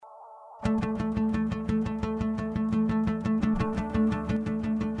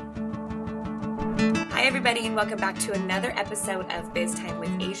everybody, and welcome back to another episode of Biz Time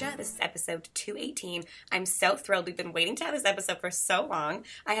with Asia. This is episode 218. I'm so thrilled. We've been waiting to have this episode for so long.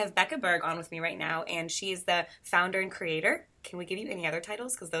 I have Becca Berg on with me right now, and she is the founder and creator. Can we give you any other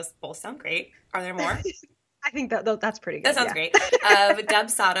titles? Because those both sound great. Are there more? I think that's pretty good. That sounds great.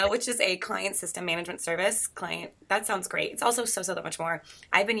 Dubsado, which is a client system management service. That sounds great. It's also so much more.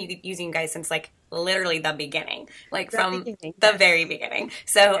 I've been using you guys since literally the beginning, from the very beginning.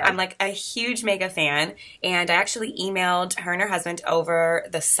 So I'm a huge mega fan. And I actually emailed her and her husband over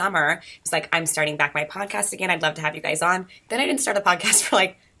the summer. It was I'm starting back my podcast again. I'd love to have you guys on. Then I didn't start a podcast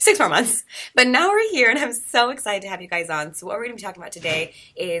for 6 more months. But now we're here, and I'm so excited to have you guys on. So what we're going to be talking about today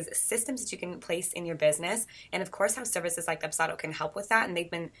is systems that you can place in your business, and of course how services like Dubsado can help with that. And they've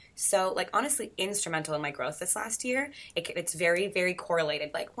been so, honestly instrumental in my growth this last year. It's very, very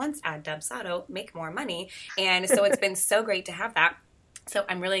correlated. Once add Dubsado, make more money. And so it's been so great to have that. So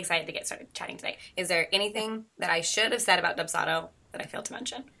I'm really excited to get started chatting today. Is there anything that I should have said about Dubsado that I failed to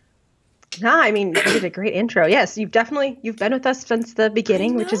mention? You did a great intro. Yes, you've been with us since the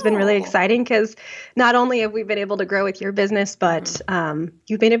beginning, which has been really exciting because not only have we been able to grow with your business, but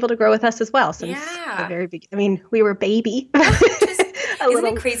you've been able to grow with us as well since the very beginning. We were baby. Isn't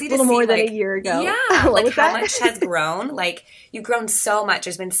it crazy to see more than a year ago? Yeah, how much has grown. You've grown so much.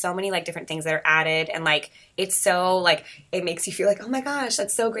 There's been so many different things that are added, and it's so it makes you feel oh my gosh,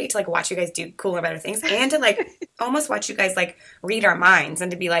 that's so great to watch you guys do cooler, better things, and to almost watch you guys read our minds, and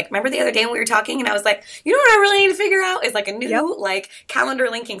to be remember the other day when we were talking, and I was you know what I really need to figure out is a new calendar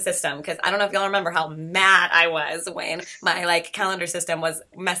linking system, because I don't know if y'all remember how mad I was when my calendar system was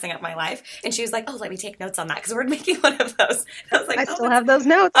messing up my life, and she was oh, let me take notes on that because we're making one of those. And I was I still have those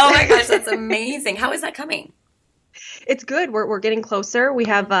notes. Oh my gosh, that's amazing. How is that coming? It's good. We're getting closer. We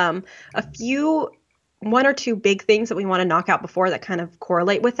have one or two big things that we want to knock out before that kind of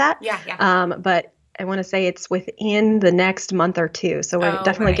correlate with that. Yeah. But I want to say it's within the next month or two. So we're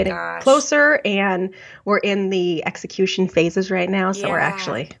definitely getting closer, and we're in the execution phases right now. So we're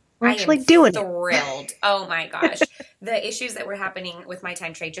actually doing thrilled. Oh my gosh. The issues that were happening with my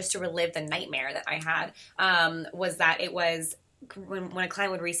time trade, just to relive the nightmare that I had, was that it was when a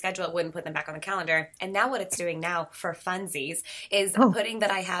client would reschedule, it wouldn't put them back on the calendar. And now what it's doing now for funsies is putting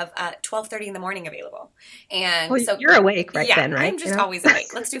that I have 12:30 in the morning available. And so you're awake then, right? I'm just always awake.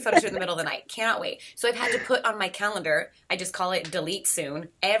 Let's do photo shoot in the middle of the night. Cannot wait. So I've had to put on my calendar, I just call it delete soon,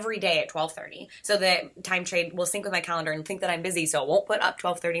 every day at 12:30. So that time trade will sync with my calendar and think that I'm busy. So it won't put up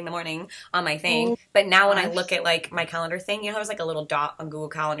 12:30 in the morning on my thing. But now when I look at my calendar thing, there's a little dot on Google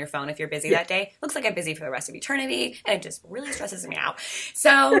Cal on your phone if you're busy that day. Looks like I'm busy for the rest of eternity. And it just really stresses me out.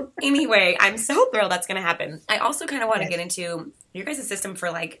 So anyway, I'm so thrilled that's going to happen. I also kind of want to get into your guys' system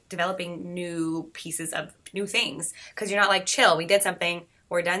for developing new pieces of new things, because you're not chill, we did something,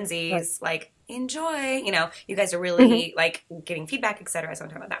 we're donesies, enjoy, you guys are really getting feedback, etc. So I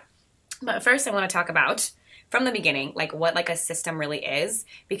want to talk about that. But first I want to talk about from the beginning, what a system really is,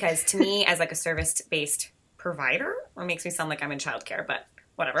 because to me as a service-based provider, it makes me sound like I'm in childcare, but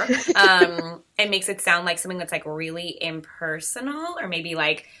whatever. It makes it sound like something that's really impersonal, or maybe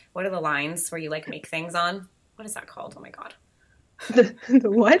what are the lines where you make things on? What is that called? Oh my god. The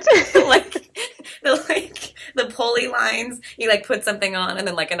what? the pulley lines. You put something on, and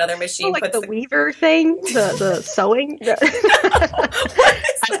then another machine puts the weaver thing, the sewing.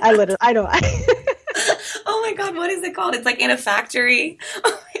 I don't. Oh my god, what is it called? It's in a factory.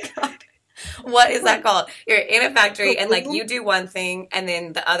 Oh my god. What is that called? You're in a factory and you do one thing and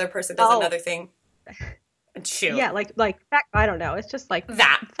then the other person does another thing. Shoot. Yeah, I don't know. It's just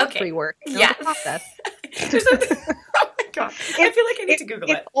that. Okay. Free work. Yeah. Process. Oh my god. I feel I need to Google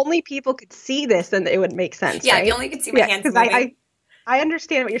it. If only people could see this, then it would make sense. Yeah, right? if you only could see my hands moving. I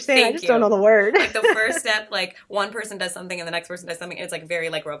understand what you're saying. I just don't know the word. The first step, one person does something and the next person does something. And it's very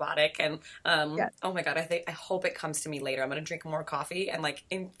robotic. And oh my god, I hope it comes to me later. I'm gonna drink more coffee, and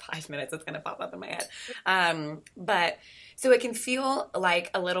in 5 minutes it's gonna pop up in my head. But so it can feel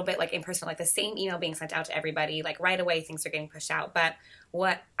a little bit impersonal, the same email being sent out to everybody. Right away things are getting pushed out. But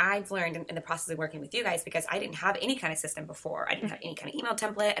what I've learned in the process of working with you guys, because I didn't have any kind of system before, I didn't have any kind of email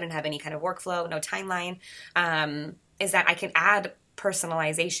template, I didn't have any kind of workflow, no timeline, is that I can add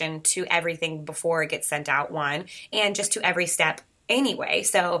personalization to everything before it gets sent out, and just to every step anyway.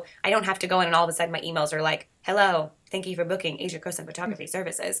 So I don't have to go in and all of a sudden my emails are hello, thank you for booking Asia Croson photography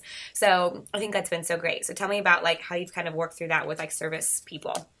services. So I think that's been so great. So tell me about how you've kind of worked through that with service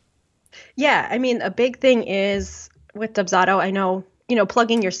people. Yeah, a big thing is with Dubsado, I know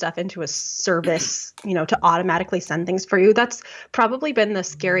plugging your stuff into a service, to automatically send things for you, that's probably been the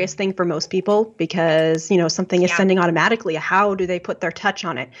scariest thing for most people because, something is sending automatically. How do they put their touch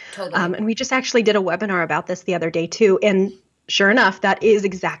on it? Totally. And we just actually did a webinar about this the other day too. And sure enough, that is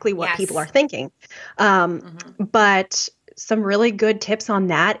exactly what people are thinking. But some really good tips on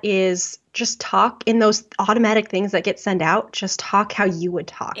that is just talk in those automatic things that get sent out. Just talk how you would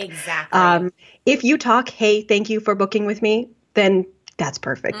talk. Exactly. If you talk, hey, thank you for booking with me, then that's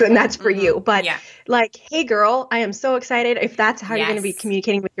perfect. Then that's for you. But like, hey, girl, I am so excited. If that's how you're going to be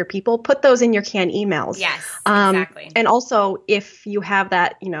communicating with your people, put those in your canned emails. Yes, exactly. And also, if you have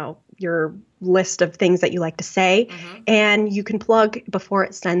that, your list of things that you like to say, and you can plug before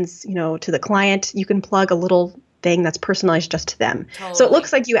it sends, to the client, you can plug a little thing that's personalized just to them. Totally. So it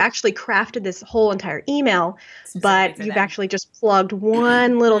looks like you actually crafted this whole entire email, but you've actually just plugged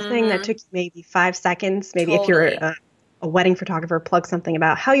one little thing that took you maybe 5 seconds. Maybe if you're a wedding photographer, plug something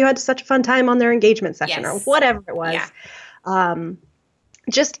about how you had such a fun time on their engagement session or whatever it was.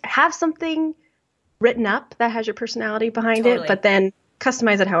 Just have something written up that has your personality behind it, but then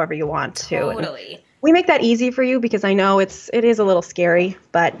customize it however you want to. Totally. And we make that easy for you because I know it is a little scary,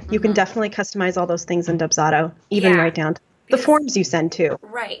 but you can definitely customize all those things in Dubsado, even right down to the forms you send too.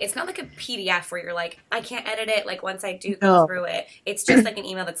 Right. It's not like a PDF where you're like, I can't edit it. Like once I do go through it, it's just like an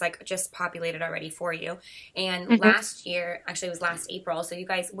email that's like just populated already for you. And last year, actually it was last April. So you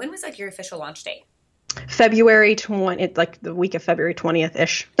guys, when was like your official launch date? February 20th, like the week of February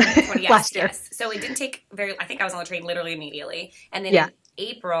 20th-ish last year. Yes. So it didn't take I think I was on the train literally immediately. And then in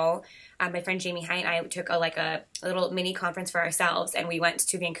April, my friend Jamie Hine and I took a little mini conference for ourselves, and we went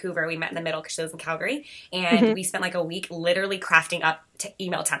to Vancouver. We met in the middle because she lives in Calgary, and we spent like a week literally crafting up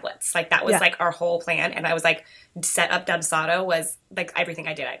email templates. Like that was like our whole plan, and I was like set up Dubsado was like everything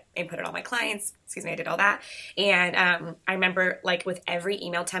I did. I inputted all my clients. I did all that, and I remember like with every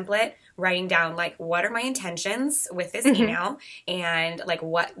email template writing down like what are my intentions with this email, and like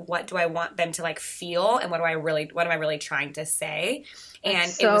what do I want them to like feel, and what am I really trying to say. And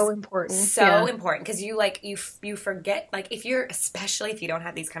that's so it was important. So important because you forget, like especially if you don't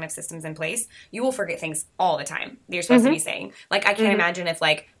have these kind of systems in place, you will forget things all the time that you're supposed to be saying. Like I can't imagine if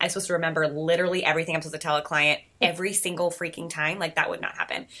like I'm supposed to remember literally everything I'm supposed to tell a client every single freaking time. Like that would not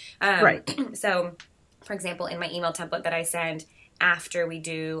happen. Right. So for example, in my email template that I send after we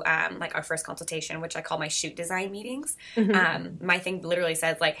do like our first consultation, which I call my shoot design meetings. My thing literally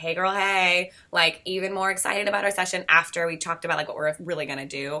says like, hey girl, hey, like even more excited about our session after we talked about like what we're really going to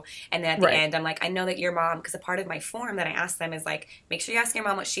do. And then at the end, I'm like, I know that your mom, because a part of my form that I ask them is like, make sure you ask your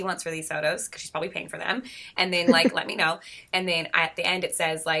mom what she wants for these photos because she's probably paying for them. And then like, let me know. And then at the end, it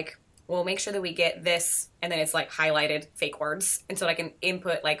says like, we'll make sure that we get this, and then it's like highlighted fake words, and so I can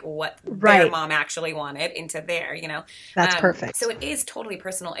input like what their mom actually wanted into there, That's perfect. So it is totally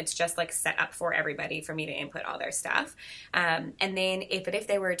personal. It's just like set up for everybody for me to input all their stuff. And then if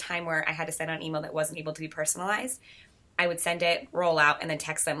there were a time where I had to send out an email that wasn't able to be personalized, I would send it, roll out, and then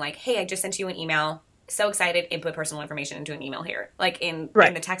text them like, hey, I just sent you an email. So excited, input personal information into an email here, like in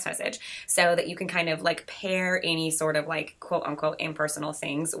the text message, so that you can kind of like pair any sort of like quote unquote impersonal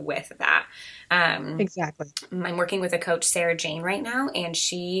things with that. Exactly. I'm working with a coach, Sarah Jane, right now, and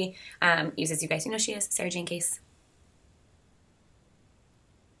she uses, you guys, she is Sarah Jane Case.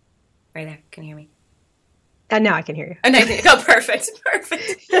 Right there. Can you hear me? Now I can hear you. Oh, perfect. I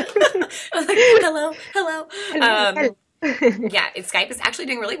was like, hello. Yeah, Skype is actually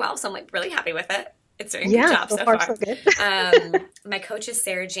doing really well, so I'm like really happy with it. It's doing a good job so far. So good. My coach is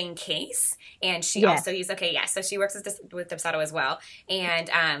Sarah Jane Case, and she also uses, so she works with Dubsado as well. And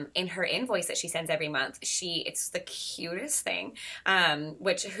in her invoice that she sends every month, it's the cutest thing,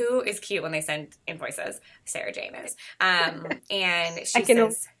 which who is cute when they send invoices? Sarah Jane is. And she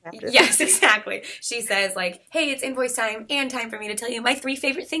says, yes, exactly. She says like, hey, it's invoice time and time for me to tell you my 3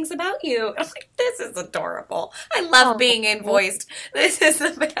 favorite things about you. And I'm like, this is adorable. I love being invoiced. This is the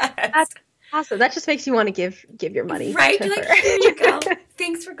best. That's awesome. That just makes you want to give your money. Right. You're like, here you go.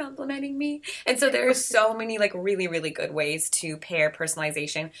 Thanks for complimenting me. And so there are so many like really, really good ways to pair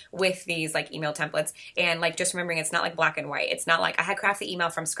personalization with these like email templates. And like just remembering it's not like black and white. It's not like I had craft the email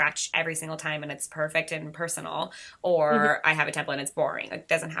from scratch every single time and it's perfect and personal, or I have a template and it's boring. Like, it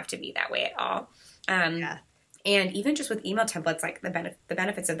doesn't have to be that way at all. And even just with email templates, like the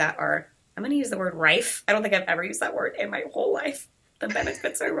benefits of that are, I'm going to use the word rife. I don't think I've ever used that word in my whole life. The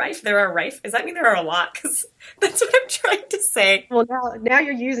benefits are rife. There are rife. Does that mean there are a lot? Because that's what I'm trying to say. Well, now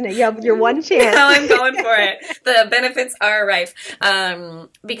you're using it. You have your one chance. Now I'm going for it. The benefits are rife.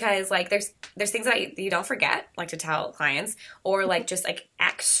 Because like there's things that you don't forget, like to tell clients, or like just like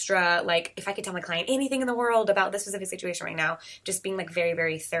extra, like if I could tell my client anything in the world about this specific situation right now, just being like very,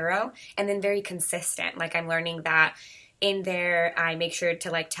 very thorough and then very consistent. Like I'm learning that in there, I make sure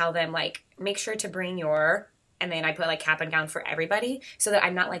to like tell them like, make sure to bring your, and then I put like cap and gown for everybody so that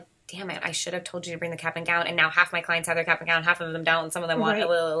I'm not like, damn it, I should have told you to bring the cap and gown. And now half my clients have their cap and gown, half of them don't, and some of them want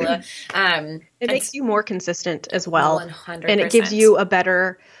it makes you more consistent as well. 100%. And it gives you a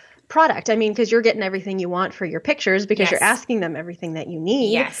better product. I mean, because you're getting everything you want for your pictures because you're asking them everything that you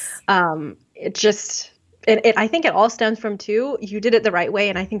need. Yes. It just... I think it all stems from, too, you did it the right way.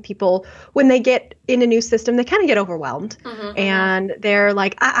 And I think people, when they get in a new system, they kind of get overwhelmed. And they're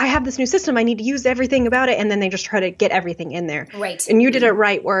like, I have this new system. I need to use everything about it. And then they just try to get everything in there. Right. And you did it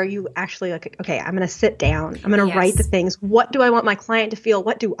right where you actually like, okay, I'm going to sit down. I'm going to write the things. What do I want my client to feel?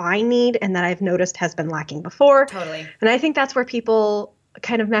 What do I need? And that I've noticed has been lacking before. Totally. And I think that's where people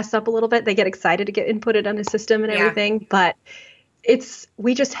kind of mess up a little bit. They get excited to get inputted on a system and everything. But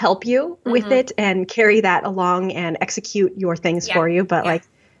we just help you with it and carry that along and execute your things for you. But like,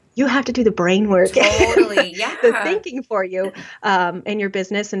 you have to do the brain work, totally, the thinking for you, in your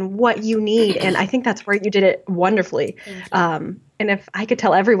business and what you need. And I think that's where you did it wonderfully. And if I could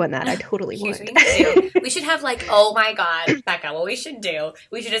tell everyone that, I totally would. We should have like, oh my God, Becca, what we should do,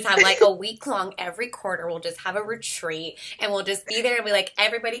 we should just have like a week long every quarter. We'll just have a retreat and we'll just be there and be like,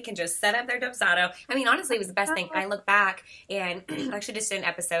 everybody can just set up their Dubsado. I mean, honestly, it was the best thing. I look back and I actually just did an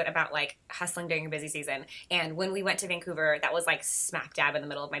episode about like hustling during your busy season. And when we went to Vancouver, that was like smack dab in the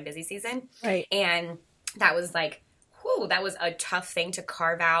middle of my busy season. Right. And that was like, whew, that was a tough thing to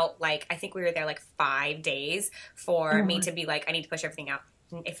carve out. Like, I think we were there like 5 days for me to be like, I need to push everything out.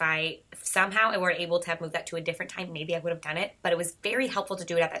 If I somehow were able to have moved that to a different time, maybe I would have done it. But it was very helpful to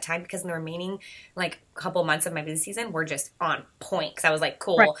do it at that time because in the remaining like couple months of my busy season were just on point. Because I was like,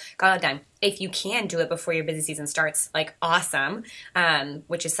 cool, got it done. If you can do it before your busy season starts, like awesome,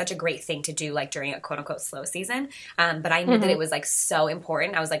 which is such a great thing to do like during a quote unquote slow season. But I knew that it was like so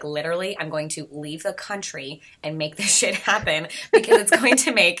important. I was like, literally, I'm going to leave the country and make this shit happen because it's going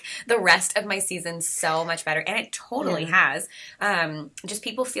to make the rest of my season so much better. And it totally has. Just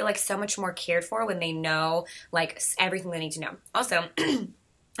people feel like so much more cared for when they know like everything they need to know. Also, I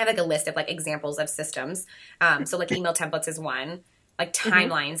have like a list of like examples of systems. So like email templates is one. Like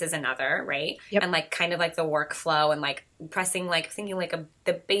timelines is another, right? Yep. And like kind of like the workflow and like pressing, like thinking like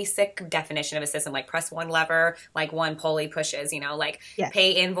the basic definition of a system, like press one lever, like one pulley pushes, you know, like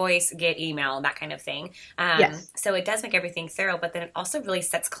pay invoice, get email, that kind of thing. So it does make everything thorough, but then it also really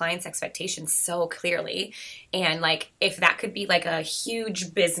sets clients' expectations so clearly. And like if that could be like a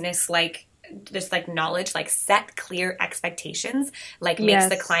huge business, like just like knowledge, like set clear expectations, like makes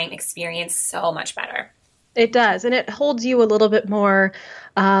the client experience so much better. It does. And it holds you a little bit more,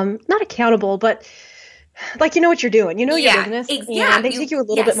 not accountable, but like, you know what you're doing, you know, your business. And they take you a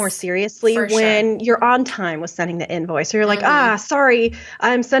little bit more seriously when you're on time with sending the invoice. Or you're like, sorry,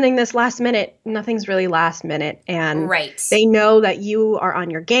 I'm sending this last minute. Nothing's really last minute. And they know that you are on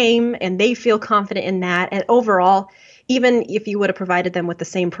your game and they feel confident in that. And overall, even if you would have provided them with the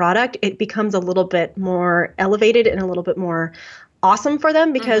same product, it becomes a little bit more elevated and a little bit more awesome for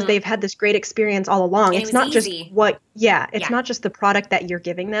them because they've had this great experience all along. And it's not easy. It's not just the product that you're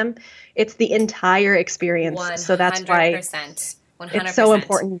giving them. It's the entire experience. 100%. So that's why 100%. It's so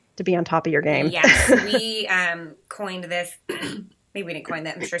important to be on top of your game. Yes. We coined this. Maybe we didn't coin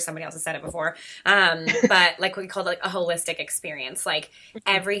that. I'm sure somebody else has said it before. But like we called it like a holistic experience. Like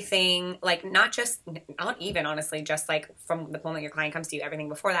everything, like not even honestly, just like from the moment your client comes to you, everything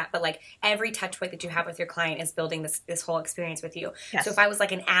before that, but like every touch point that you have with your client is building this whole experience with you. Yes. So if I was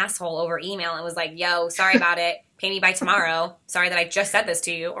like an asshole over email and was like, yo, sorry about it, pay me by tomorrow, sorry that I just said this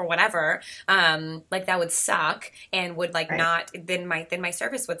to you or whatever, like that would suck and would like not, then my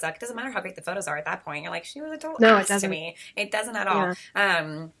service would suck. It doesn't matter how great the photos are at that point. You're like, she was a total ass to me. It doesn't at all.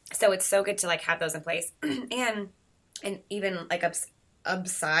 Yeah. So it's so good to like have those in place. and even like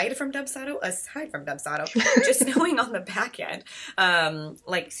aside from Dubsado, just knowing on the back end,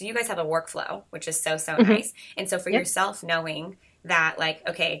 like, so you guys have a workflow, which is so nice. And so for yourself knowing that like,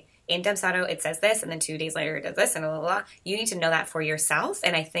 okay, in Dubsado, it says this, and then 2 days later it does this, and blah, blah, blah. You need to know that for yourself.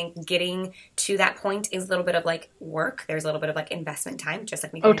 And I think getting to that point is a little bit of like work. There's a little bit of like investment time, just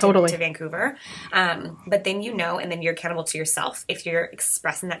like me going to Vancouver. But then you know, and then you're accountable to yourself. If you're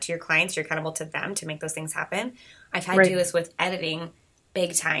expressing that to your clients, you're accountable to them to make those things happen. I've had to do this with editing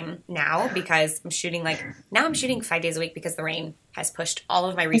big time now because I'm shooting 5 days a week because the rain has pushed all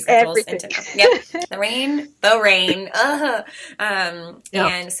of my reschedules into now. Yep. The rain.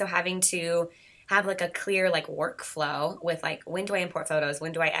 And so having to have like a clear like workflow with like, when do I import photos?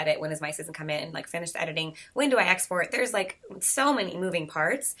 When do I edit? When does my assistant come in? Like finish the editing? When do I export? There's like so many moving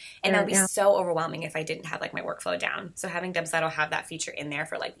parts, and that would be so overwhelming if I didn't have like my workflow down. So having Dubsado have that feature in there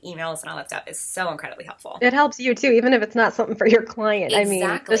for like emails and all that stuff is so incredibly helpful. It helps you too, even if it's not something for your client. Exactly. I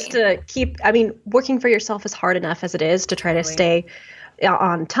mean, just to keep, working for yourself is hard enough as it is to try to stay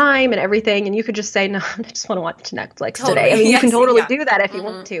on time and everything. And you could just say, no, I just want to watch Netflix today. I mean, you can totally do that if you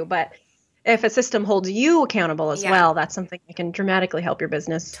want to, but if a system holds you accountable as well, that's something that can dramatically help your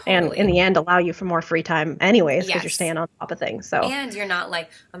business and in the end allow you for more free time anyways, because you're staying on top of things. So and you're not like,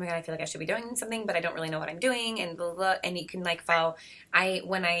 oh my God, I feel like I should be doing something, but I don't really know what I'm doing, and blah, blah, and you can like follow.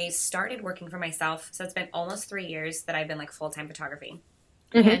 When I started working for myself, so it's been almost 3 years that I've been like full-time photography.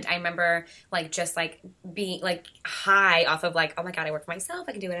 And I remember like just like being like high off of like, oh my God, I work for myself.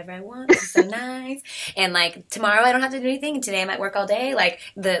 I can do whatever I want. This is so nice. And like tomorrow I don't have to do anything. And today I might work all day. Like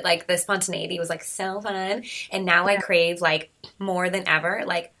the spontaneity was like so fun. And now I crave like more than ever.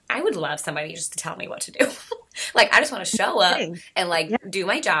 Like I would love somebody just to tell me what to do. Like I just want to show up and like do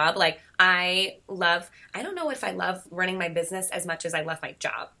my job. Like I don't know if I love running my business as much as I love my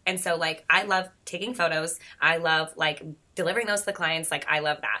job. And so like I love taking photos. I love like delivering those to the clients. Like I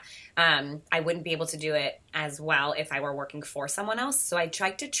love that. I wouldn't be able to do it as well if I were working for someone else. So I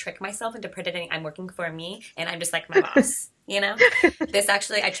tried to trick myself into pretending I'm working for me and I'm just like my boss. You know,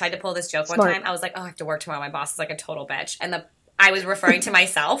 I tried to pull this joke one time. I was like, oh, I have to work tomorrow. My boss is like a total bitch. And I was referring to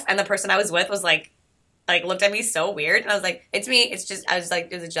myself, and the person I was with was like looked at me so weird. And I was like, it's me. It's just, I was like,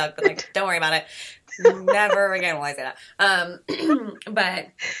 it was a joke, but like, don't worry about it. Never again will I say that. But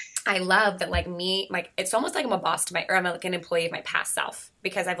I love that like me, like it's almost like I'm a boss or I'm like an employee of my past self,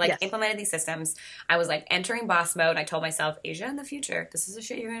 because I've like implemented these systems. I was like entering boss mode. And I told myself, Asia, in the future, this is the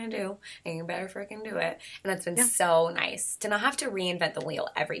shit you're going to do, and you better freaking do it. And that's been so nice to not have to reinvent the wheel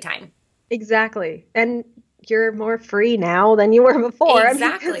every time. Exactly. And you're more free now than you were before.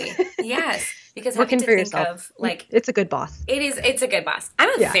 Exactly. Yes. Because working having to for think yourself, of like, it's a good boss. It's a good boss.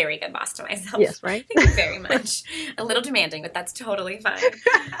 I'm a very good boss to myself. Yes, right? Thank you very much. A little demanding, but that's totally fine.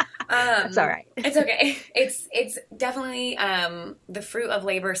 It's all right. It's okay. It's definitely the fruit of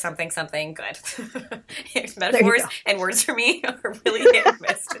labor, something good. Metaphors and words for me are really hit and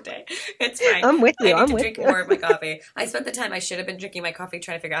miss today. It's fine. I'm with you. I need to drink more of my coffee. I spent the time I should have been drinking my coffee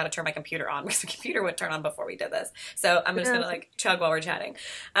trying to figure out how to turn my computer on, because the computer would turn on before we did this. So I'm just going to like chug while we're chatting.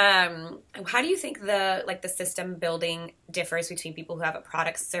 How do you think the system building differs between people who have a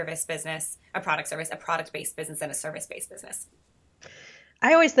product-based business, and a service-based business?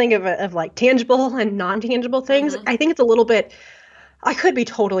 I always think of like tangible and non-tangible things. I think it's a little bit, I could be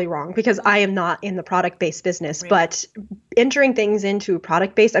totally wrong because I am not in the product-based business, but entering things into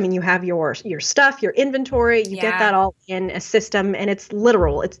product-based, I mean, you have your stuff, your inventory, you get that all in a system, and it's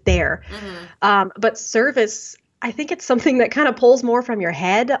literal, it's there. But service, I think it's something that kind of pulls more from your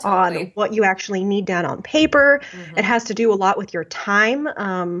head on what you actually need down on paper. It has to do a lot with your time.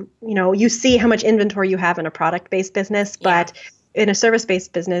 You see how much inventory you have in a product-based business, but in a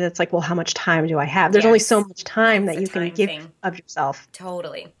service-based business, it's like, well, how much time do I have? There's only so much time that you can give of yourself.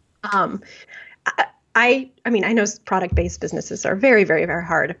 Totally. I mean, I know product-based businesses are very, very, very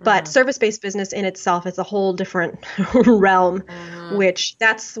hard, but service-based business in itself is a whole different realm, which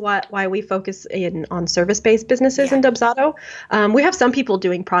that's why we focus on service-based businesses in Dubsado. We have some people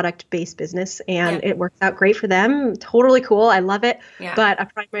doing product-based business, and it works out great for them. Totally cool. I love it. But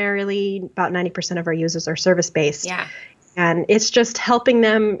primarily about 90% of our users are service-based. And it's just helping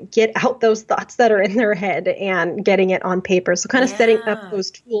them get out those thoughts that are in their head and getting it on paper. So kind of setting up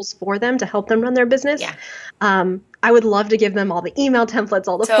those tools for them to help them run their business. I would love to give them all the email templates,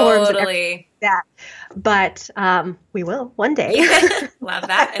 all the forms and everything like that. But we will one day. Love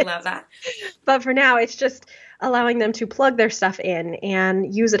that. I love that. But for now, it's just allowing them to plug their stuff in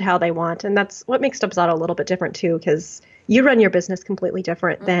and use it how they want. And that's what makes Dubsado a little bit different too, because you run your business completely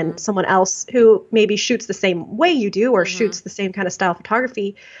different than someone else who maybe shoots the same way you do or shoots the same kind of style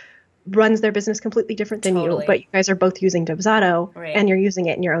photography, runs their business completely different than you. But you guys are both using Dubsado and you're using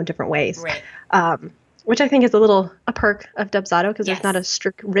it in your own different ways, which I think is a perk of Dubsado, because there's not a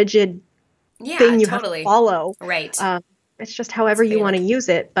strict, rigid thing you have to follow. It's just however you want to use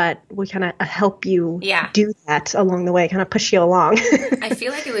it, but we kind of help you do that along the way, kind of push you along. I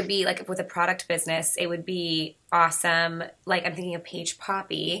feel like it would be like with a product business, it would be awesome. Like I'm thinking of Paige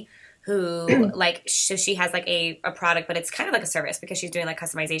Poppy, who like, so she has like a product, but it's kind of like a service because she's doing like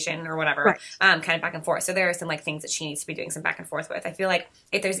customization or whatever, kind of back and forth. So there are some like things that she needs to be doing some back and forth with. I feel like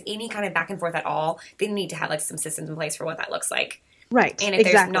if there's any kind of back and forth at all, they need to have like some systems in place for what that looks like. Right. And if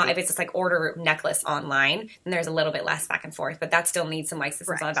there's not, if it's just like order necklace online, then there's a little bit less back and forth, but that still needs some like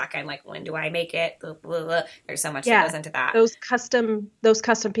systems on the back end. Like, when do I make it? Blah, blah, blah. There's so much that goes into that. Those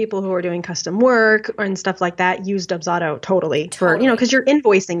custom people who are doing custom work and stuff like that use Dubsado totally for, because you're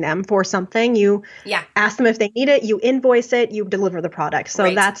invoicing them for something. You ask them if they need it, you invoice it, you deliver the product.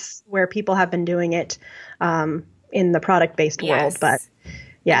 So that's where people have been doing it in the product-based world. But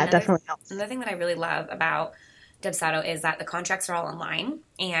it definitely helps. Another thing that I really love about Dubsado is that the contracts are all online,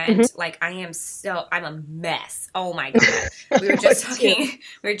 and like I'm a mess. Oh my god. We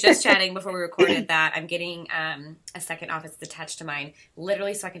were just chatting before we recorded that I'm getting a second office attached to mine,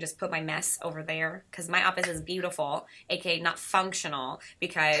 literally so I can just put my mess over there, because my office is beautiful, aka not functional,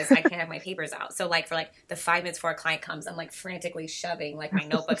 because I can't have my papers out. So like for like the 5 minutes before a client comes, I'm like frantically shoving like my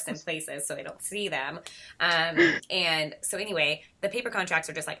notebooks in places so they don't see them. And so anyway, the paper contracts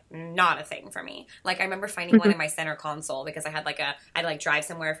are just like not a thing for me. Like I remember finding one in my center console because I'd like drive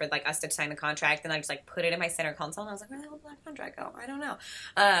somewhere for like us to sign the contract, and I just like put it in my center console, and I was like, where the hell did that contract go? I don't know.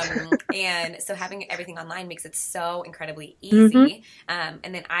 And so having everything online makes it so incredibly easy.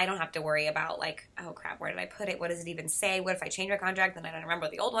 And then I don't have to worry about like, oh crap, where did I put it? What does it even say? What if I change my contract? Then I don't remember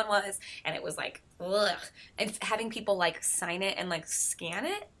what the old one was. And it was like, ugh. And having people like sign it and like scan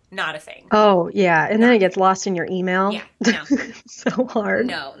it, not a thing. Oh, yeah. And then it gets lost in your email. Yeah. No. So hard.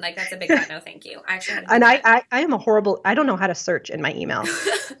 No, like that's a big no thank you. I actually I am a horrible, I don't know how to search in my email.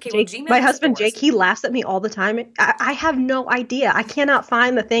 Okay, well, Gmail my husband, Jake, he laughs at me all the time. I have no idea. I cannot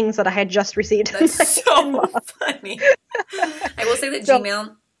find the things that I had just received. That's so funny. I will say that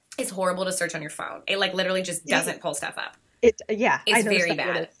Gmail is horrible to search on your phone. It like literally just doesn't pull stuff up. It's very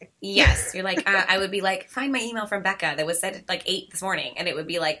bad. Yes. You're like, I would be like, find my email from Becca that was sent at like 8 this morning. And it would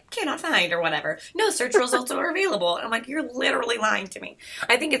be like, cannot find or whatever. No search results are available. And I'm like, you're literally lying to me.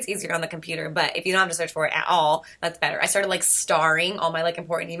 I think it's easier on the computer, but if you don't have to search for it at all, that's better. I started like starring all my like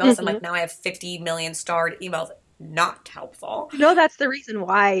important emails. I'm like, now I have 50 million starred emails. Not helpful. No, that's the reason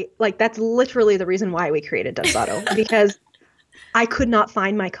why, like, that's literally the reason why we created Dubsado, because I could not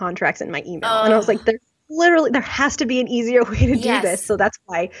find my contracts in my email. And I was like, there has to be an easier way to do this. So that's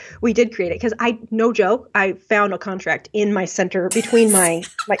why we did create it. Because no joke, I found a contract in my center between my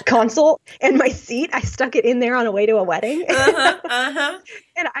console and my seat. I stuck it in there on a way to a wedding.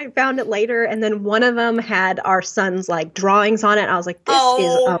 And I found it later. And then one of them had our son's like drawings on it. I was like, this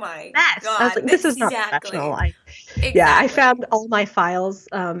is a mess. God, I was like, this is not professional. Yeah, I found all my files.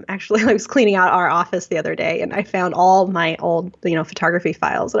 Actually, I was cleaning out our office the other day, and I found all my old, photography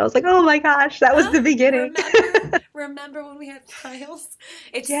files. And I was like, oh my gosh, that was the beginning. Remember when we had files?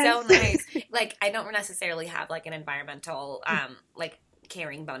 It's so nice. Like, I don't necessarily have like an environmental, like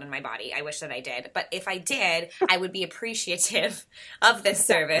carrying bone in my body. I wish that I did. But if I did, I would be appreciative of this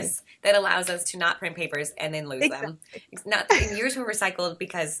service that allows us to not print papers and then lose them. Not yours were recycled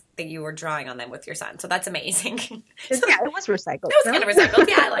because you were drawing on them with your son. So that's amazing. It was recycled. It was kind of recycled.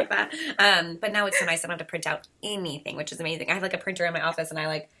 Yeah, I like that. But now it's so nice. I don't have to print out anything, which is amazing. I have like a printer in my office, and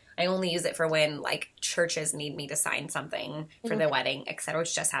I only use it for when like churches need me to sign something for the wedding, etc.,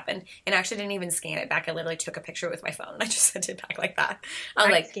 which just happened. And I actually didn't even scan it back. I literally took a picture with my phone and I just sent it back like that. I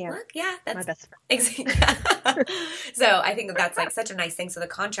was like, look, that's my best friend. Exactly. So I think that's like such a nice thing. So the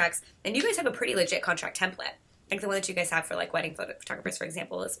contracts, and you guys have a pretty legit contract template. Like the one that you guys have for like wedding photographers, for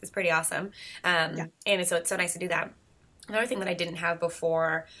example, is pretty awesome. And so it's so nice to do that. Another thing that I didn't have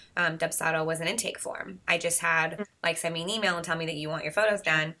before Dubsado was an intake form. I just had like send me an email and tell me that you want your photos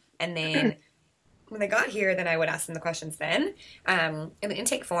done. And then when they got here, then I would ask them the questions then. In the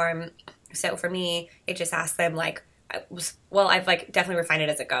intake form, so for me, it just asked them like, I've like definitely refined it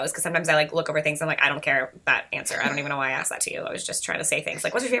as it goes, because sometimes I like look over things and I'm like, I don't care that answer. I don't even know why I asked that to you. I was just trying to say things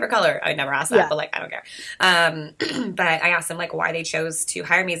like, what's your favorite color? I never asked that, but like, I don't care. But I asked them like why they chose to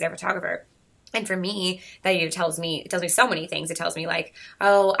hire me as their photographer. And for me, that it tells me so many things. It tells me like,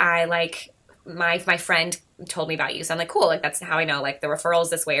 oh, I like my friend told me about you. So I'm like, cool. Like, that's how I know, like, the referrals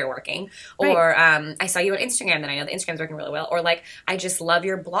this way are working. Right. Or I saw you on Instagram, then I know the Instagram's working really well. Or, like, I just love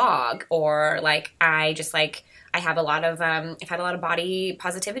your blog. Or, like, I just, like, I have a lot of, I've had a lot of body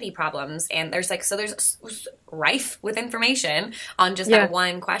positivity problems. And there's, like, so there's rife with information on just that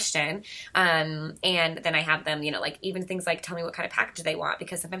one question. And then I have them, like, even things like tell me what kind of package they want.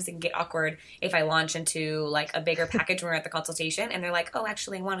 Because sometimes it can get awkward if I launch into, like, a bigger package when we're at the consultation. And they're like, oh,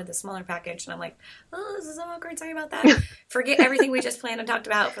 actually, I wanted the smaller package. And I'm like, oh, this is so awkward. Sorry about that. Forget everything we just planned and talked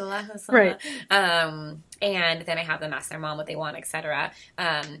about for the last summer. Right. And then I have them ask their mom what they want, etc.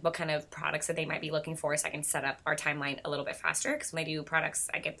 What kind of products that they might be looking for, so I can set up our timeline a little bit faster. Because when I do products,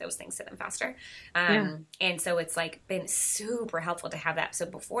 I get those things to them faster. And so it's like been super helpful to have that. So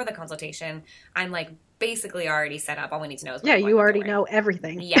before the consultation, I'm like basically already set up. All we need to know is you already know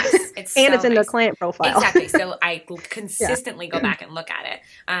everything. Yes, it's and so it's in nice. their client profile. Exactly. So I consistently go back and look at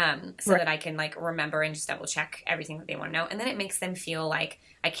it, so that I can like remember and just double check everything that they want to know, and then it makes them feel like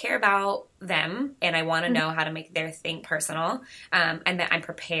I care about them and I want to know how to make their thing personal, and that I'm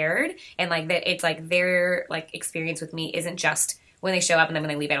prepared, and like that it's like their like experience with me isn't just when they show up and then when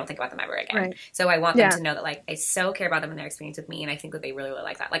they leave, I don't think about them ever again. Right. So I want them to know that like I so care about them and their experience with me, and I think that they really, really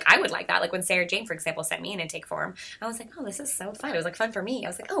like that. Like I would like that. Like when Sarah Jane, for example, sent me an intake form, I was like, oh, this is so fun. It was like fun for me. I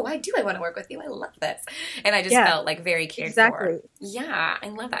was like, oh, why do I want to work with you? I love this. And I just felt like very cared for. Yeah, I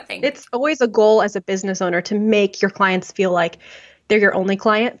love that thing. It's always a goal as a business owner to make your clients feel like they're your only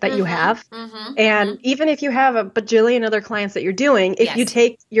client that you have. And even if you have a bajillion other clients that you're doing, if you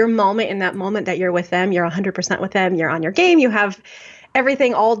take your moment in that moment that you're with them, you're 100% with them, you're on your game, you have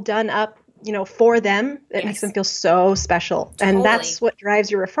everything all done up, for them, it makes them feel so special. Totally. And that's what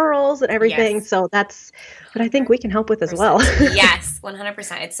drives your referrals and everything. Yes. So that's what I think we can help with as well. Yes,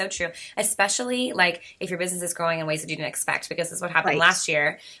 100%. It's so true. Especially like if your business is growing in ways that you didn't expect, because this is what happened last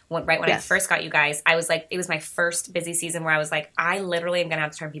year. When I first got you guys, I was like, it was my first busy season where I was like, I literally am going to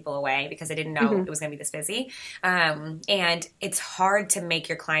have to turn people away because I didn't know it was going to be this busy. And it's hard to make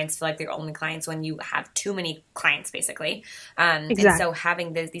your clients feel like they're only clients when you have too many clients, basically. And so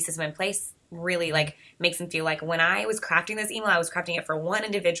having these systems in place really like makes them feel like when I was crafting this email, I was crafting it for one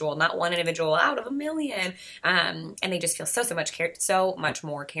individual, not one individual out of a million. And they just feel so much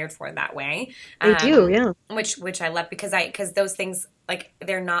more cared for that way. They do, yeah. Which I love because those things, like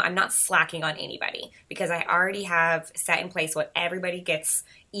I'm not slacking on anybody because I already have set in place what everybody gets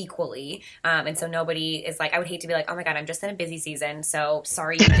equally. And so nobody is like, I would hate to be like, oh my God, I'm just in a busy season, so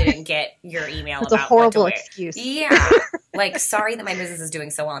sorry you didn't get your email It's about a horrible what to wear. excuse. Yeah. Like, sorry that my business is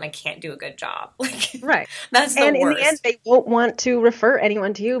doing so well and I can't do a good job. Like, right. That's the worst. And in the end, they won't want to refer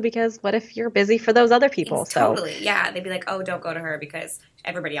anyone to you because what if you're busy for those other people? Totally. Yeah. They'd be like, oh, don't go to her because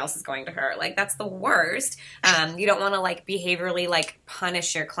everybody else is going to her. Like, that's the worst. You don't want to like behaviorally like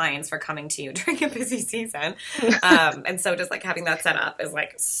punish your clients for coming to you during a busy season. And so just like having that set up is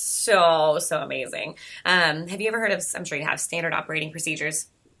like so amazing. Have you ever heard of, I'm sure you have, standard operating procedures?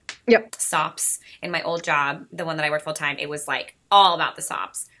 Yep. SOPs. In my old job, the one that I worked full time, it was like all about the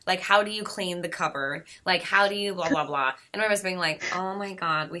SOPs. Like, how do you clean the cupboard? Like, how do you blah, blah, blah. And I was being like, oh my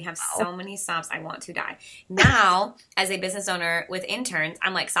God, we have so many SOPs. I want to die. Now, as a business owner with interns,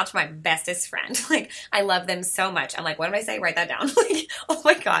 I'm like, SOPs are my bestest friend. Like, I love them so much. I'm like, what did I say? Write that down. Like, oh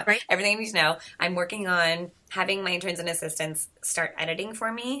my God. Right? Everything you need to know. I'm working on having my interns and assistants start editing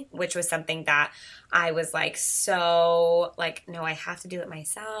for me, which was something that I was like, so like, no, I have to do it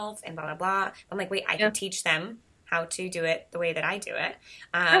myself and blah, blah, blah. I'm like, wait, I can teach them how to do it the way that I do it.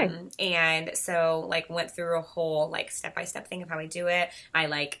 And so like went through a whole like step-by-step thing of how I do it. I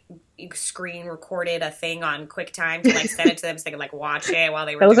like screen recorded a thing on QuickTime to like send it to them so they could like watch it while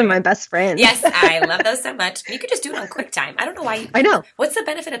they were Those are my best friends. Yes, I love those so much. You could just do it on QuickTime. I don't know why. I know. What's the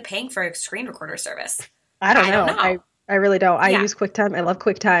benefit of paying for a screen recorder service? I don't know. I really don't. I use QuickTime. I love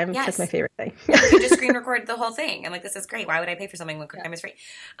QuickTime. Yes. That's my favorite thing. You can just screen record the whole thing. I'm like, this is great. Why would I pay for something when QuickTime is free?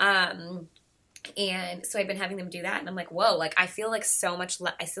 And so I've been having them do that, and I'm like, whoa, like I feel like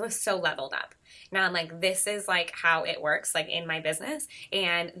I feel so leveled up. Now I'm like, this is like how it works, like in my business.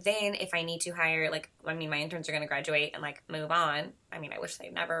 And then if I need to hire, like, I mean, my interns are going to graduate and like move on. I mean, I wish they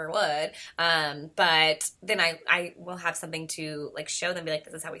never would. But then I will have something to like show them, be like,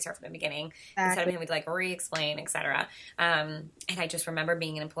 this is how we start from the beginning. Instead of having to like re-explain, etc. And I just remember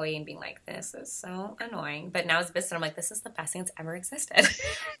being an employee and being like, this is so annoying. But now as a business, I'm like, this is the best thing that's ever existed.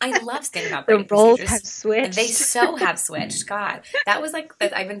 I love standard operating procedures. The roles procedures. have switched. They so have switched. God, that was like,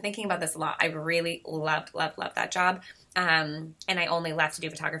 I've been thinking about this a lot. I really loved that job. And I only left to do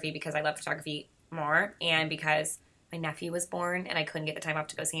photography because I love photography more, and because my nephew was born and I couldn't get the time off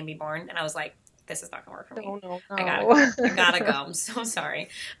to go see him be born. And I was like, this is not going to work for me. No. I gotta go. I'm so sorry.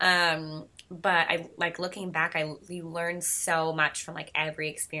 But I like looking back, you learn so much from like every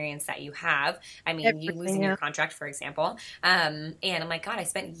experience that you have. I mean, you losing your contract, for example. And I'm like, God, I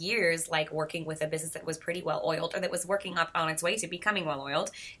spent years like working with a business that was pretty well oiled, or that was working up on its way to becoming well oiled.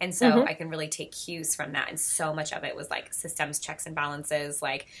 And so I can really take cues from that. And so much of it was like systems, checks and balances,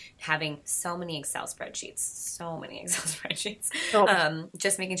 like having so many Excel spreadsheets,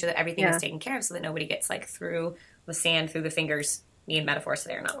 just making sure that everything is taken care of so that nobody gets like through the sand, through the fingers, Me and metaphors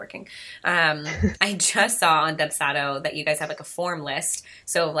today are not working. I just saw on Dubsado that you guys have like a form list.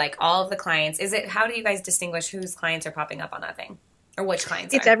 So like all of the clients, how do you guys distinguish whose clients are popping up on that thing? Or which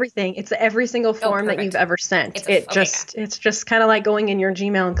clients It's are? everything. It's every single form that you've ever sent. It's just kind of like going in your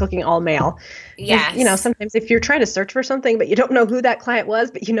Gmail and clicking all mail. Yes. You know, sometimes if you're trying to search for something, but you don't know who that client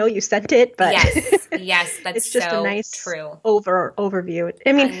was, but you know you sent it. But yes, that's it's just so a nice true overview.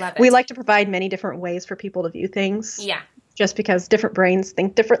 I mean, we like to provide many different ways for people to view things. Yeah. Just because different brains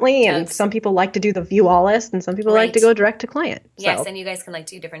think differently, and some people like to do the view all list, and some people like to go direct to client. Yes, and you guys can like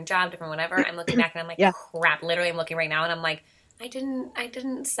do different job, different whatever. I'm looking back and I'm like, crap. Literally, I'm looking right now and I'm like, I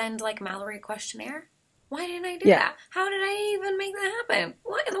didn't send like Mallory a questionnaire. Why didn't I do that? How did I even make that happen?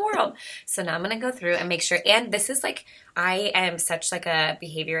 What in the world? So now I'm going to go through and make sure. And this is like, I am such like a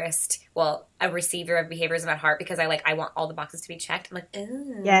behaviorist, a receiver of behaviors at heart, because I want all the boxes to be checked. I'm like,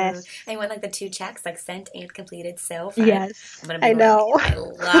 ooh. Yes. I want like the 2 checks, like sent and completed. So fun. Yes. I know. I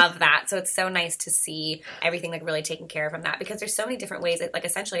love that. So it's so nice to see everything like really taken care of from that, because there's so many different ways. Like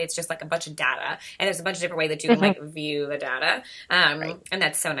essentially it's just like a bunch of data, and there's a bunch of different ways that you can like view the data. And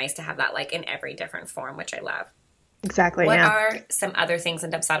that's so nice to have that like in every different form, which I love. Exactly. What are some other things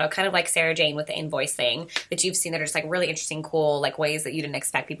in Dubsado, kind of like Sarah Jane with the invoice thing, that you've seen that are just like really interesting, cool, like ways that you didn't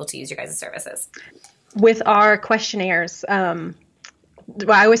expect people to use your guys' services? With our questionnaires, I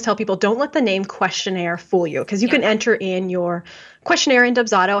always tell people, don't let the name questionnaire fool you, because you can enter in your questionnaire in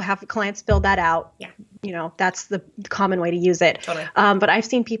Dubsado, have clients fill that out. Yeah. You know, that's the common way to use it. Totally. But I've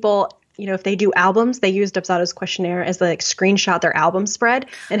seen people, you know, if they do albums, they use Dubsado's questionnaire as like screenshot their album spread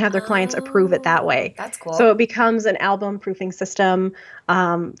and have their clients approve it that way. That's cool. So it becomes an album proofing system.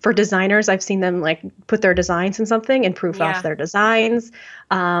 For designers, I've seen them like put their designs in something and proof off their designs.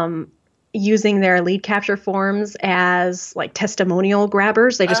 Using their lead capture forms as like testimonial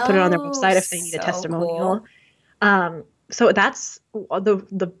grabbers. They just put it on their website if they need a testimonial. Cool. So that's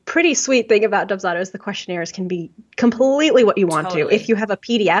the pretty sweet thing about Dubsado, is the questionnaires can be completely what you want to. If you have a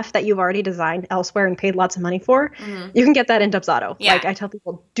PDF that you've already designed elsewhere and paid lots of money for, you can get that in Dubsado. Yeah. Like I tell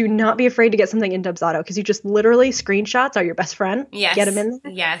people, do not be afraid to get something in Dubsado, because you just literally, screenshots are your best friend. Yes. Get them in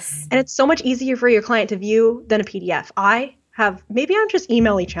there. Yes. And it's so much easier for your client to view than a PDF. Maybe I'm just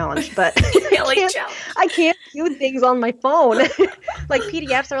email-y challenged, but I can't view things on my phone. Like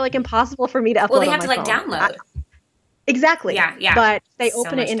PDFs are like impossible for me to upload. Well, they have to like download. Exactly. Yeah. But they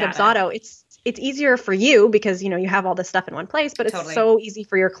open it in Dubsado. It's easier for you because, you know, you have all this stuff in one place, but it's so easy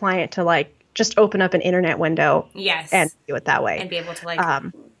for your client to like just open up an internet window and do it that way. And be able to like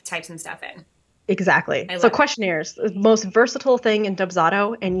type some stuff in. Exactly. So questionnaires, the most versatile thing in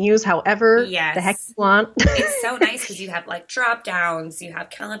Dubsado, and use however the heck you want. It's so nice because you have like drop downs, you have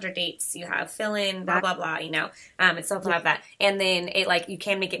calendar dates, you have fill in, blah, blah, blah, you know. It's so fun to have that. And then it like, you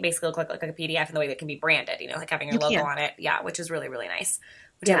can make it basically look like a PDF in the way that it can be branded, you know, like having your logo on it. Yeah, which is really, really nice.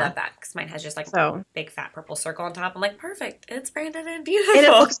 Which I love that, because mine has just like a big fat purple circle on top. I'm like, perfect. It's branded and beautiful. And it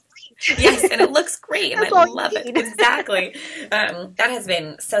looks great. Yes, and it looks great. And I love it. Exactly. That has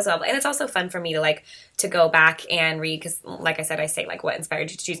been so helpful. And it's also fun for me to go back and read, because like I said, I say like, what inspired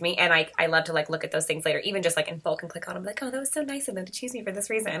you to choose me? And I love to like look at those things later, even just like in bulk, and click on them like, oh, that was so nice of them to choose me for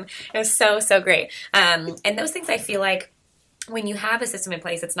this reason. It was so, so great. And those things, I feel like, when you have a system in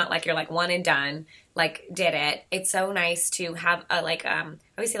place, it's not like you're like one and done, like did it. It's so nice to have a like,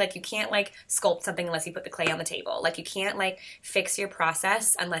 obviously like you can't like sculpt something unless you put the clay on the table. Like you can't like fix your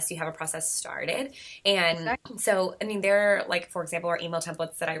process unless you have a process started. And so, I mean, there are like, for example, our email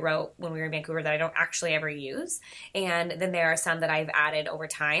templates that I wrote when we were in Vancouver that I don't actually ever use. And then there are some that I've added over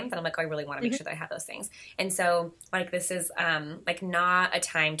time that I'm like, oh, I really want to make sure that I have those things. And so like, this is like not a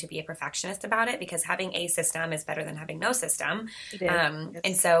time to be a perfectionist about it, because having a system is better than having no system.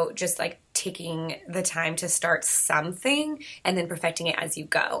 And so just like taking the time to start something and then perfecting it as you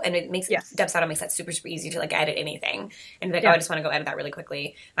go. And it makes Dubsado makes that super, super easy to like edit anything and be like, oh, I just want to go edit that really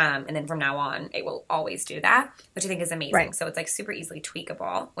quickly. And then from now on, it will always do that, which I think is amazing. Right. So it's like super easily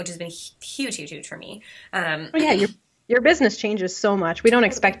tweakable, which has been huge, huge, huge for me. Your business changes so much. We don't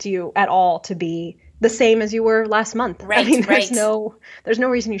expect you at all to be the same as you were last month. Right, I mean, there's no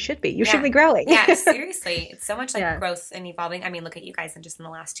reason you should be. You should be growing. Yeah, seriously. It's so much like growth and evolving. I mean, look at you guys, and just in the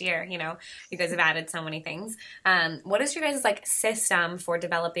last year, you know, you guys have added so many things. What is your guys' like system for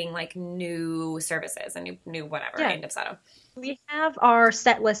developing like new services and new whatever in Dubsado? We have our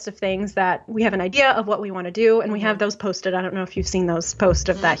set list of things that we have an idea of what we want to do, and we have those posted. I don't know if you've seen those posts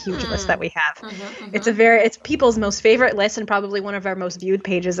of that huge list that we have. It's people's most favorite list, and probably one of our most viewed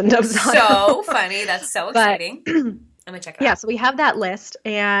pages in Dubsado. So funny. That's so exciting. I'm gonna check it Yeah, out. so we have that list,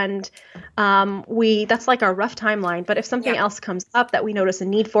 and that's like our rough timeline. But if something Yeah. else comes up that we notice a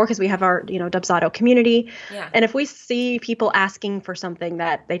need for, because we have our Dubsado community, Yeah. and if we see people asking for something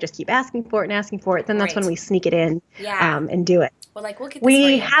that they just keep asking for it and asking for it, then that's when Right. we sneak it in Yeah. and do it. Well, like, we'll get this for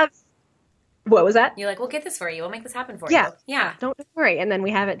We you. have What was that? You're like, we'll get this for you. We'll make this happen for Yeah, you. Yeah. don't worry. And then we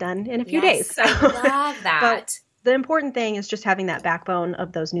have it done in a few Yes, days. I love that. But the important thing is just having that backbone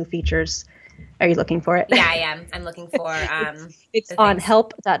of those new features. Are you looking for it? Yeah, I am. I'm looking for it's on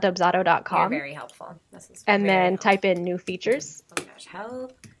help.dubsado.com. You're very helpful. This is and very then helpful. type in new features. Oh my gosh,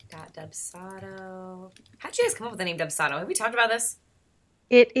 help.dubsado. How'd you guys come up with the name Dubsado? Have we talked about this?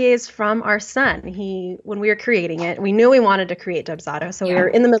 It is from our son. When we were creating it, we knew we wanted to create Dubsado, so we were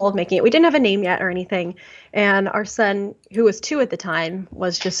in the middle of making it. We didn't have a name yet or anything, and our son, who was 2 at the time,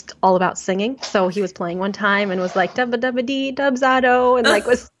 was just all about singing. So he was playing one time and was like "dubba dubba dee Dubsado" and like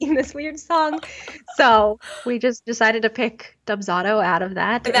was singing this weird song. So we just decided to pick Dubsado out of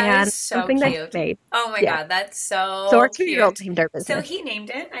that, That is so something cute. that he made. Oh my God, that's so So our cute. 2-year-old named our business. So he named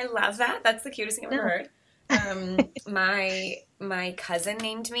it. I love that. That's the cutest thing I've ever heard. My cousin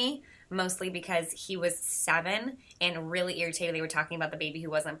named me mostly because he was 7 and really irritated. They were talking about the baby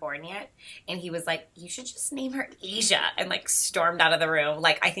who wasn't born yet, and he was like, "You should just name her Asia," and like stormed out of the room.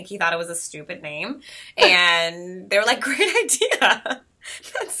 Like, I think he thought it was a stupid name, and they were like, "Great idea."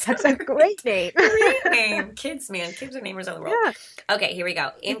 That's a great name. Great name. Kids, man. Kids are namers of the world. Yeah. Okay, here we go.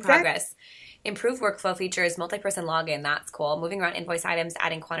 In progress. Improved workflow features, multi-person login. That's cool. Moving around invoice items,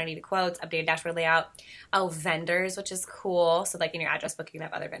 adding quantity to quotes, updated dashboard layout. Oh, vendors, which is cool. So like in your address book, you can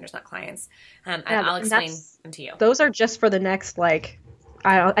have other vendors, not clients. And I'll explain them to you. Those are just for the next, like,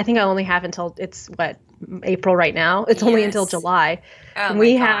 I think I only have until it's April right now. It's only until July. Oh, and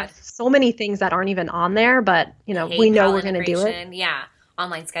we have so many things that aren't even on there, but we know we're going to do it. Yeah.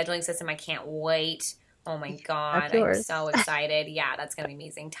 Online scheduling system. I can't wait. Oh my God, I'm so excited. Yeah, that's going to be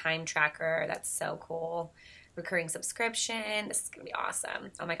amazing. Time tracker, that's so cool. Recurring subscription, this is going to be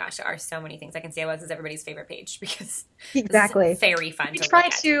awesome. Oh my gosh, there are so many things I can say about this. Is everybody's favorite page because exactly this is very fun. We try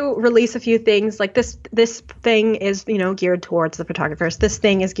to release a few things like this thing is geared towards the photographers. This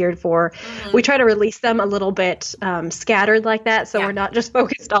thing is geared for. We try to release them a little bit scattered like that, so we're not just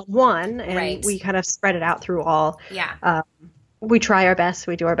focused on one, and we kind of spread it out through all. Yeah. We try our best.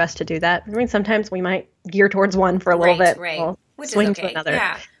 We do our best to do that. I mean, sometimes we might gear towards one for a little bit. Right. We'll Which swing is okay. to another.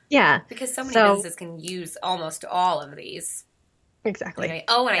 Yeah. Because so many businesses can use almost all of these. Exactly.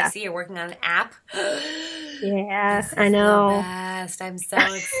 Anyway, I see you're working on an app. Yes, I know. The best. I'm so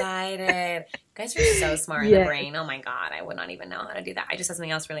excited. You guys are so smart in the brain. Oh my God. I would not even know how to do that. I just have something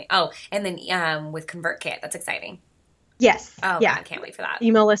else really. Oh, and then with ConvertKit. That's exciting. Yes. Oh, yeah. I can't wait for that.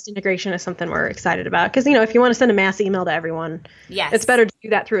 Email list integration is something we're excited about because, if you want to send a mass email to everyone, it's better to do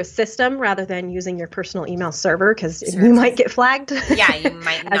that through a system rather than using your personal email server because you might get flagged. Yeah, you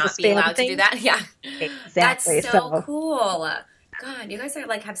might not be allowed to do that. Yeah. Exactly. That's so cool. God, you guys are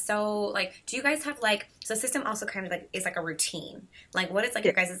do you guys have so system also kind of is like a routine? Like what is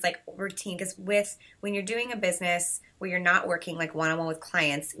your guys' routine? Because when you're doing a business where you're not working one-on-one with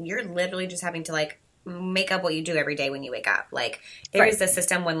clients, you're literally just having to make up what you do every day when you wake up. There is a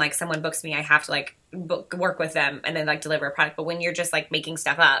system when someone books me, I have to work with them and then deliver a product. But when you're just making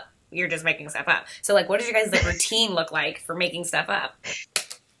stuff up, you're just making stuff up. So what does your guys' routine look like for making stuff up?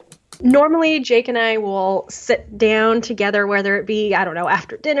 Normally, Jake and I will sit down together, whether it be, I don't know,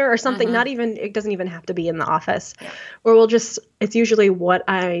 after dinner or something, it doesn't even have to be in the office, or it's usually what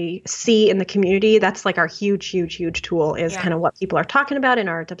I see in the community. That's our huge tool is kind of what people are talking about in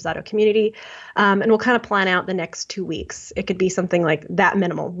our Dubsado community. And we'll kind of plan out the next 2 weeks. It could be something like that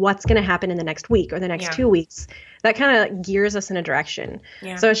minimal. What's going to happen in the next week or the next 2 weeks? That kind of gears us in a direction.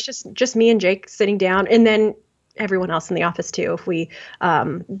 Yeah. So it's just me and Jake sitting down, and then everyone else in the office too, if we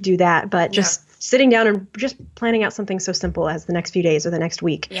do that, but just sitting down and just planning out something so simple as the next few days or the next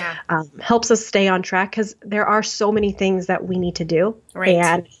week helps us stay on track because there are so many things that we need to do. Right.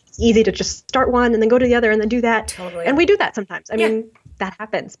 And it's easy to just start one and then go to the other and then do that. Totally. And we do that sometimes. I mean, that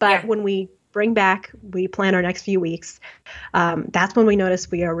happens. But when we bring back, we plan our next few weeks, that's when we notice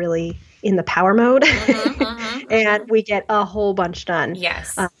we are really in the power mode and we get a whole bunch done.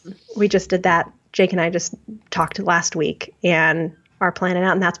 Yes. We just did that. Jake and I just talked last week and are planning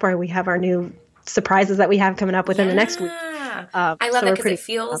out, and that's where we have our new surprises that we have coming up within the next week. I love it because it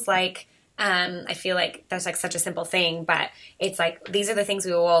feels like I feel like that's like such a simple thing, but it's like these are the things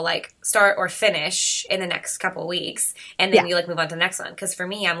we will like start or finish in the next couple of weeks, and then you like move on to the next one. Because for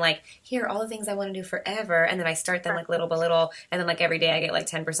me, I'm like, here are all the things I want to do forever, and then I start them like little by little, and then like every day I get like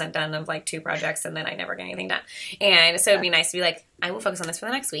 10% done of like 2 projects, and then I never get anything done. And so it'd be nice to be like, I will focus on this for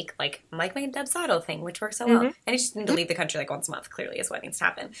the next week, like my Dubsado thing, which works so well. And I just need to leave the country like once a month. Clearly, is what needs to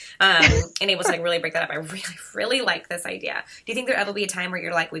happen. And able to like really break that up. I really, really like this idea. Do you think there will be a time where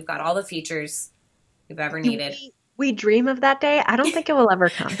you're like, we've got all the features we've ever needed? We dream of that day. I don't think it will ever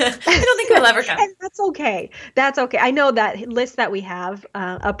come. I don't think it will ever come. And that's okay. That's okay. I know that list that we have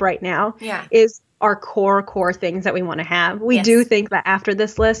up right now is our core things that we want to have. We do think that after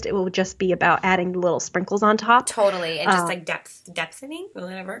this list, it will just be about adding little sprinkles on top. Totally. And just like depthening,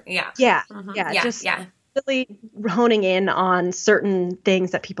 whatever. Yeah. Yeah. Really honing in on certain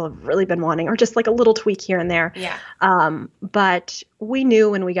things that people have really been wanting, or just like a little tweak here and there. Yeah. But we knew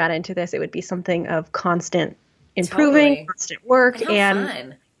when we got into this, it would be something of constant improving, constant work, and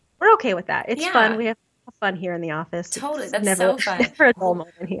fun. We're okay with that. It's fun. We have fun here in the office. Totally. It's That's so fun. Never a dull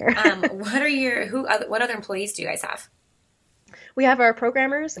moment here. What other employees do you guys have? We have our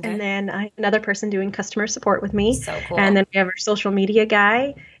programmers, and then I have another person doing customer support with me. So cool. And then we have our social media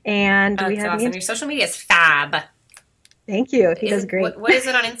guy, and we have awesome. Your social media is fab. Thank you. He does great. What is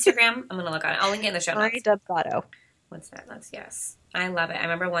it on Instagram? I'm gonna look on it. I'll link it in the show notes. My Dubsado. What's that? Yes. I love it. I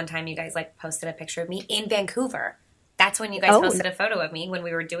remember one time you guys like posted a picture of me in Vancouver. That's when you guys posted a photo of me when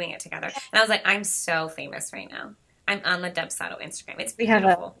we were doing it together. And I was like, I'm so famous right now. I'm on the Dubsado Instagram. It's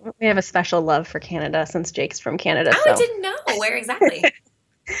beautiful. We have a special love for Canada since Jake's from Canada. I didn't know. Where exactly?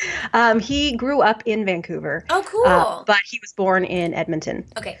 He grew up in Vancouver. Oh, cool. But he was born in Edmonton.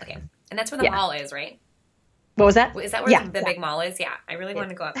 Okay. And that's where the mall is, right? What was that? Is that where the big mall is? Yeah. I really want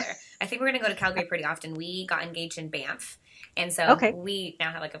to go up there. I think we're going to go to Calgary pretty often. We got engaged in Banff. And so we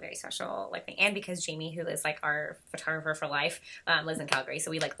now have like a very special like thing. And because Jamie, who is like our photographer for life, lives in Calgary.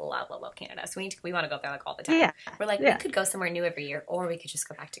 So we like love Canada. So we want to go up there like all the time. Yeah. We're like, we could go somewhere new every year, or we could just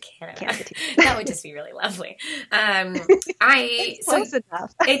go back to Canada. That would just be really lovely. It's close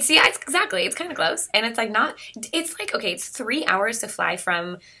enough. It's exactly. It's kind of close. And it's like it's like, okay, it's 3 hours to fly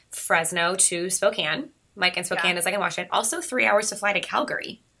from Fresno to Spokane. Mike in Spokane is like in Washington. Also 3 hours to fly to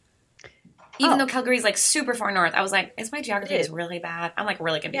Calgary. Even though Calgary's like super far north, I was like, my geography is really bad. I'm like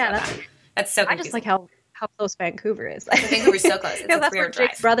really confused about that. That's so confusing. I just like how close Vancouver is. Vancouver's so close. It's a 3 hour drive.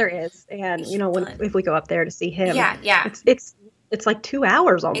 Jake's brother is, and if we go up there to see him, it's like 2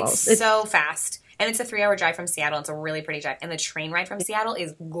 hours almost. It's so fast. And it's a 3 hour drive from Seattle. It's a really pretty drive. And the train ride from Seattle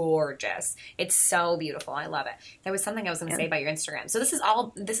is gorgeous. It's so beautiful. I love it. There was something I was going to say about your Instagram. So this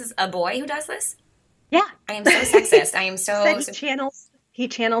is a boy who does this? Yeah. I am so sexist. I am so... He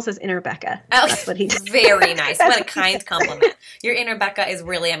channels his inner Becca. Oh, that's what he does. Very nice. What a kind compliment. Your inner Becca is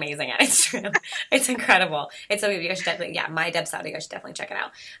really amazing at Instagram. It's incredible. It's so good. You guys should definitely, my Dubsado, you guys should definitely check it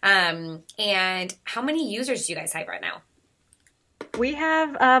out. And how many users do you guys have right now? We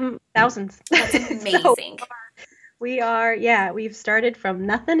have thousands. That's amazing. So we've started from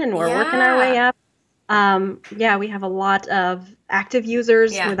nothing and we're working our way up. We have a lot of active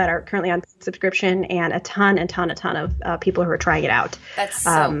users that are currently on subscription, and a ton of people who are trying it out. That's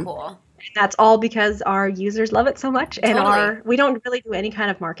so cool. That's all because our users love it so much, and we don't really do any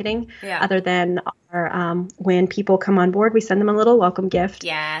kind of marketing other than our when people come on board, we send them a little welcome gift.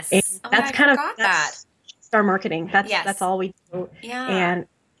 Yes, and that's our marketing. That's all we do. Yeah, and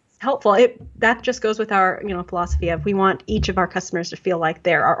helpful. That just goes with our philosophy of we want each of our customers to feel like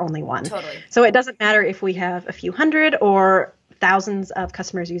they're our only one. Totally. So it doesn't matter if we have a few hundred or thousands of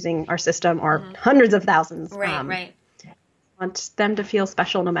customers using our system, or hundreds of thousands. Right. Want them to feel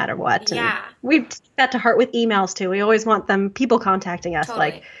special no matter what. Yeah. And we take that to heart with emails too. We always want people contacting us.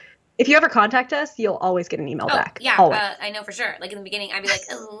 Totally. Like, if you ever contact us, you'll always get an email back. Yeah, I know for sure. Like in the beginning, I'd be like,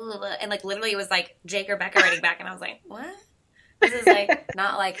 and like literally it was like Jake or Becca writing back, and I was like, what? This is like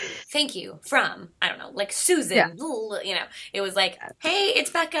not like thank you from, I don't know, like Susan. Yeah. It was like, hey,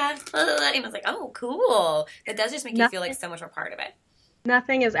 it's Becca. And I was like, oh, cool. It does just make you feel like so much more part of it.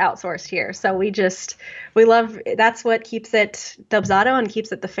 Nothing is outsourced here. So we love, that's what keeps it Dubsado and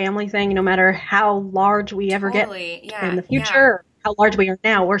keeps it the family thing, no matter how large we ever get in the future. How large we are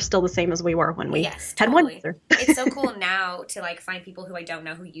now, we're still the same as we were when we had one user. It's so cool now to like find people who I don't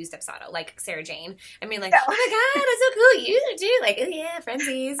know who use Dubsado, like Sarah Jane. I mean, like, oh my god, that's so cool. You do like, oh yeah,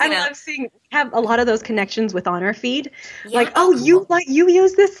 friendsies. I love seeing have a lot of those connections with on our feed. Yeah. Like, oh, you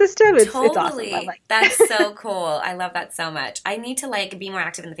use this system? It's awesome. I like That's so cool. I love that so much. I need to like be more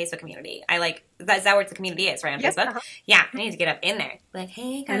active in the Facebook community. Is that where the community is, right, on Facebook? Uh-huh. Yeah, I need to get up in there. Like,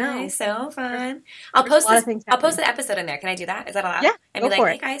 hey guys, so fun. There's I'll post an episode in there. Can I do that? Is that allowed? Yeah, and go be for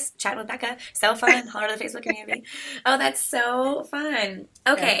like, it. hey guys, chatting with Becca. So fun. Holler to the Facebook community. Oh, that's so fun.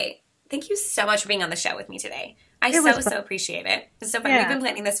 Okay. Yeah. Thank you so much for being on the show with me today. I so appreciate it. It's so fun. Yeah. We've been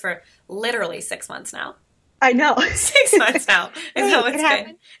planning this for literally 6 months now. I know. 6 months now is how it's been.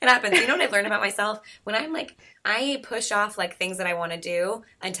 Happens. It happens. You know what I've learned about myself? When I'm like, I push off like things that I want to do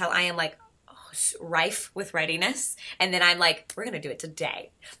until I am like rife with readiness. And then I'm like, we're going to do it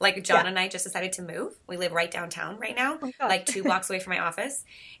today. Like John and I just decided to move. We live right downtown right now, like 2 blocks away from my office.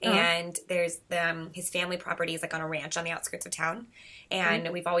 And there's his family property is like on a ranch on the outskirts of town. And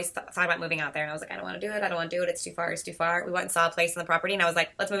we've always thought about moving out there. And I was like, I don't want to do it. I don't want to do it. It's too far. It's too far. We went and saw a place on the property. And I was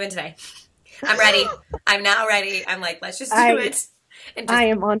like, let's move in today. I'm ready. I'm now ready. I'm like, let's just do it. And I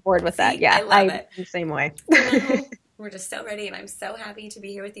am on board with that. Yeah. I love it. The same way. We're just so ready, and I'm so happy to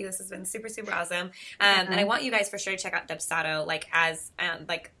be here with you. This has been super, super awesome. And I want you guys for sure to check out Dubsado. Like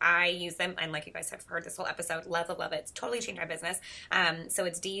I use them, and like you guys have heard this whole episode, love it. It's totally changed our business. So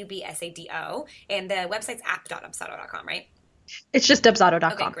it's Dubsado, and the website's app.dubsado.com, right? It's just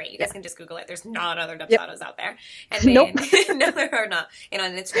Dubsado.com. Okay, great. You guys can just Google it. There's not other Dubsados out there. And then, no, there are not. And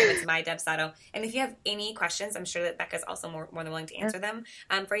on Instagram, it's my Dubsado. And if you have any questions, I'm sure that Becca's also more than willing to answer them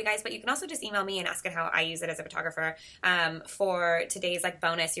for you guys. But you can also just email me and ask it how I use it as a photographer. For today's like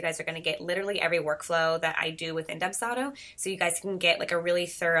bonus, you guys are going to get literally every workflow that I do within Dubsado. So you guys can get like a really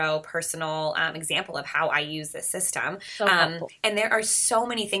thorough, personal example of how I use this system. So helpful. And there are so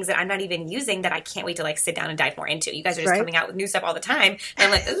many things that I'm not even using that I can't wait to like sit down and dive more into. You guys are just coming out with new stuff all the time. And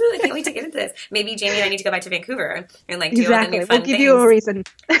I'm like, ooh, I can't wait to get into this. Maybe Jamie and I need to go back to Vancouver and like do all the new fun We'll give you a reason.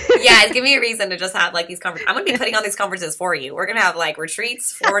 Yeah, give me a reason to just have like these conferences. I'm going to be putting on these conferences for you. We're going to have like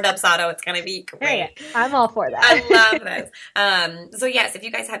retreats for Dubsado. It's going to be great. Hey, I'm all for that. I love this. So yes, if you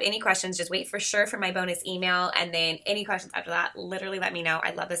guys have any questions, just wait for sure for my bonus email. And then any questions after that, literally let me know.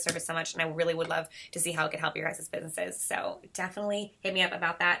 I love this service so much, and I really would love to see how it could help your guys' businesses. So definitely hit me up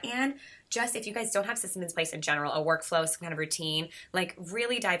about that. And just if you guys don't have systems in place in general, a workflow, some kind of routine, like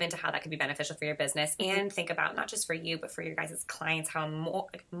really dive into how that could be beneficial for your business, and think about not just for you, but for your guys' clients, how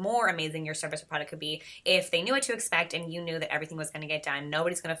more amazing your service or product could be if they knew what to expect and you knew that everything was going to get done.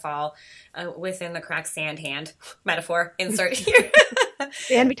 Nobody's going to fall within the cracked sand hand metaphor. Insert here.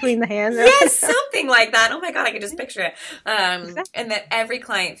 And between the hands. Yes, something like that. Oh my God, I could just picture it. And that every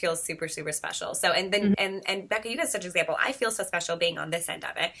client feels super, super special. So, and then, and Becca, you guys such an example. I feel so special being on this end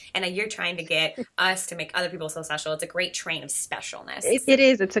of it. And you're trying to get us to make other people so special. It's a great train of specialness. It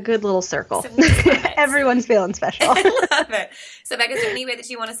is. It's a good little circle. So we just love it. Everyone's feeling special. I love it. So Becca, is there any way that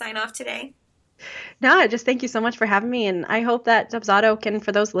you want to sign off today? No, just thank you so much for having me. And I hope that Dubsado can,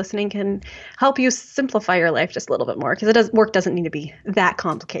 for those listening, can help you simplify your life just a little bit more, because work doesn't need to be that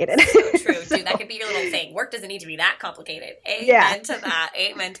complicated. So true, dude. That could be your little thing. Work doesn't need to be that complicated. Amen to that.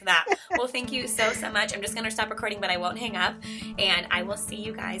 Amen to that. Well, thank you so much. I'm just going to stop recording, but I won't hang up. And I will see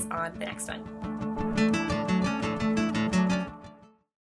you guys on the next one.